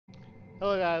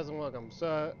Hello guys and welcome.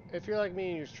 So, if you're like me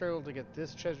and you struggle to get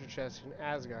this treasure chest in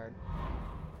Asgard,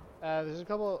 there's a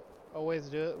couple of ways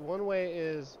to do it. One way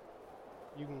is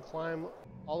you can climb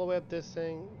all the way up this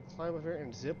thing, climb up here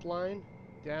and zip line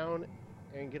down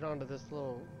and get onto this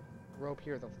little rope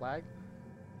here with a flag.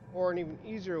 Or an even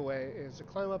easier way is to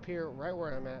climb up here right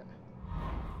where I'm at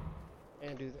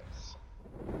and do this.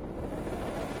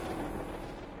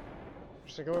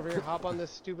 Just to go over here, hop on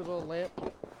this stupid little lamp.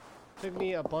 Took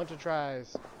me a bunch of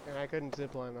tries, and I couldn't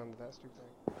zip line onto that stupid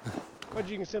thing. But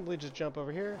you can simply just jump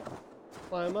over here,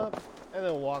 climb up, and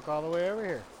then walk all the way over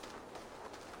here.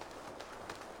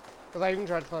 Because I even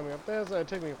tried climbing up there, so it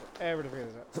took me forever to figure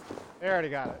this out. I already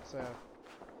got it, so.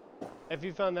 If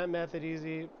you found that method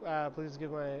easy, please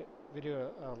give my video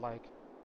a like.